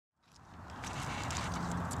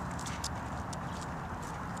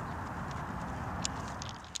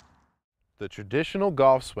The traditional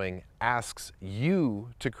golf swing asks you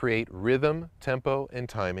to create rhythm, tempo, and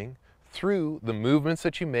timing through the movements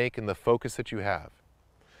that you make and the focus that you have.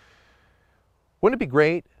 Wouldn't it be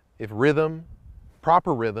great if rhythm,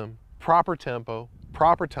 proper tempo,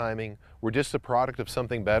 proper timing were just a product of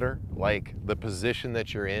something better, like the position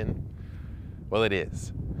that you're in? Well, it is.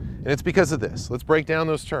 And it's because of this. Let's break down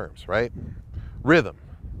those terms, right? Rhythm.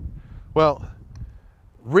 Well,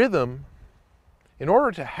 rhythm, in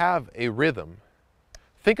order to have a rhythm,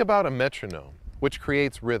 think about a metronome, which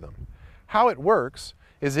creates rhythm. How it works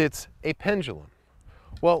is it's a pendulum.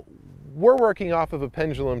 Well, we're working off of a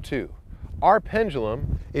pendulum too. Our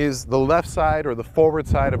pendulum is the left side or the forward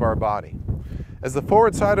side of our body. As the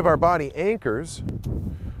forward side of our body anchors,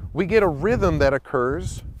 we get a rhythm that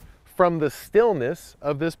occurs from the stillness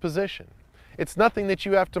of this position. It's nothing that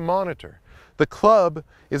you have to monitor. The club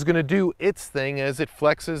is going to do its thing as it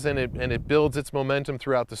flexes and it builds its momentum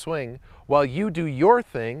throughout the swing, while you do your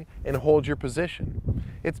thing and hold your position.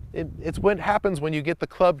 It's what happens when you get the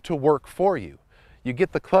club to work for you. You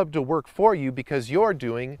get the club to work for you because you're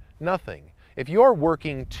doing nothing. If you're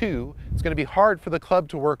working too, it's going to be hard for the club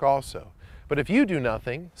to work also. But if you do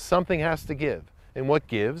nothing, something has to give. And what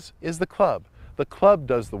gives is the club. The club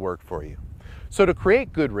does the work for you. So to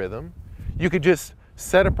create good rhythm, you could just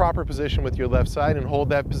set a proper position with your left side and hold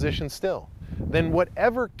that position still. Then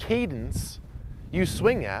whatever cadence you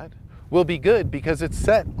swing at will be good because it's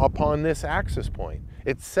set upon this axis point.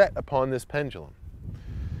 It's set upon this pendulum.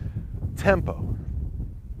 Tempo.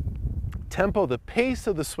 Tempo, the pace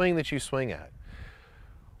of the swing that you swing at.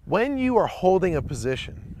 When you are holding a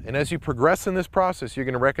position, and as you progress in this process, you're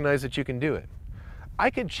going to recognize that you can do it. I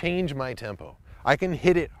can change my tempo. I can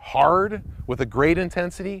hit it hard with a great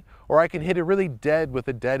intensity, or I can hit it really dead with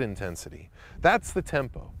a dead intensity. That's the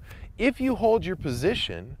tempo. If you hold your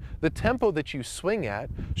position, the tempo that you swing at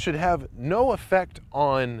should have no effect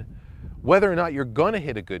on whether or not you're going to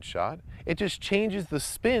hit a good shot. It just changes the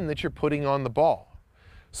spin that you're putting on the ball.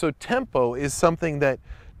 So tempo is something that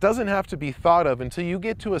doesn't have to be thought of until you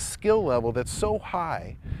get to a skill level that's so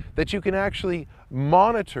high that you can actually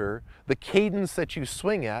monitor the cadence that you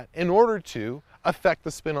swing at in order to affect the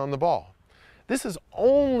spin on the ball. This is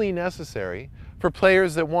only necessary for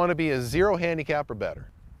players that want to be a 0 handicap or better.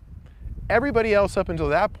 Everybody else up until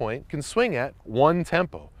that point can swing at one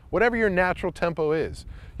tempo, whatever your natural tempo is.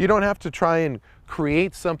 You don't have to try and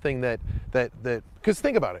create something that because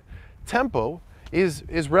think about it, tempo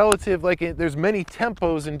is relative, like there's many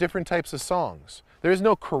tempos in different types of songs. There is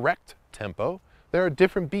no correct tempo, there are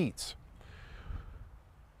different beats.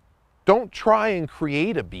 Don't try and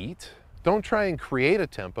create a beat. Don't try and create a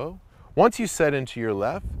tempo. Once you set into your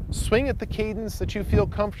left, swing at the cadence that you feel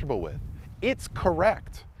comfortable with. It's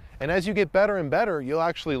correct. And as you get better and better, you'll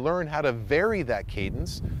actually learn how to vary that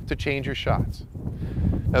cadence to change your shots.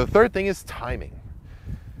 Now the third thing is timing.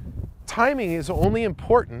 Timing is only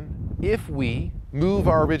important if we move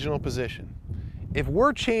our original position. If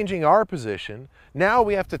we're changing our position, now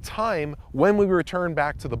we have to time when we return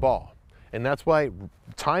back to the ball. And that's why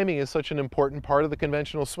timing is such an important part of the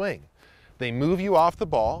conventional swing. They move you off the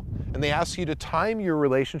ball and they ask you to time your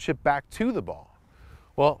relationship back to the ball.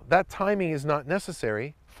 Well, that timing is not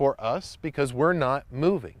necessary for us because we're not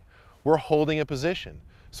moving. We're holding a position.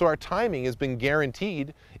 So our timing has been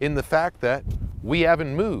guaranteed in the fact that we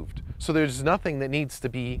haven't moved. So there's nothing that needs to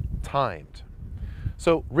be timed.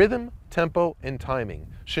 So rhythm, tempo, and timing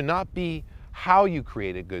should not be how you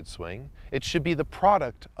create a good swing. It should be the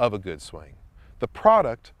product of a good swing, the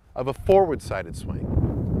product of a forward-sided swing.